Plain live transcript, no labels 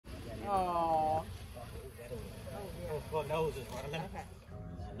Oh. Well, nose is one of them. Okay.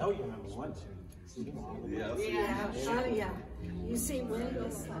 I know you're number one, too. Yeah. Oh yeah. You see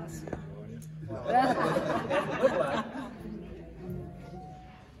windows last year. Look like.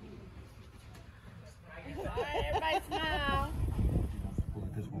 Everybody smile.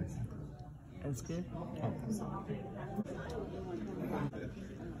 That's good.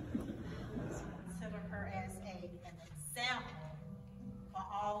 Consider her as an example for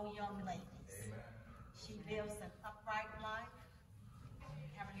all young ladies. She lives an upright life.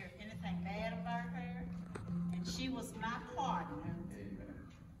 Haven't heard anything bad about her. And she was my partner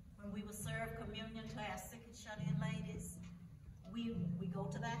when we would serve communion to our sick and shut-in ladies. We go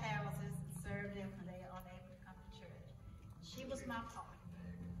to their houses and serve them when they are unable to come to church. She was my partner.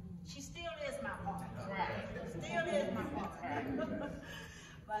 She still is my partner. Right. Still is my partner.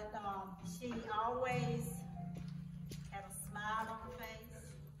 But she always had a smile on her face.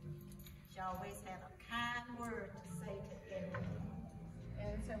 She always had a kind word to say to everyone.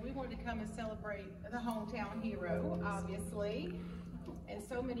 And so we wanted to come and celebrate the hometown hero, obviously. And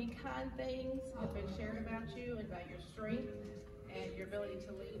so many kind things have been shared about you and about your strength and your ability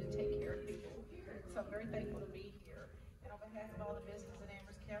to lead and take care of people here. So I'm very thankful to be here. And on behalf of all the businesses in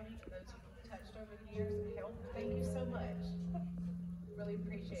Amherst County and those who've touched over the years and helped, thank you so much. Really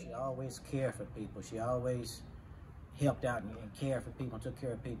appreciate it. She always cared for people. She always helped out and cared for people and took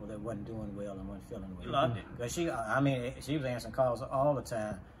care of people that wasn't doing well and wasn't feeling well. Loved it. Because she was answering calls all the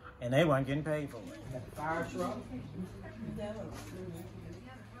time, and they weren't getting paid for it. Fire truck.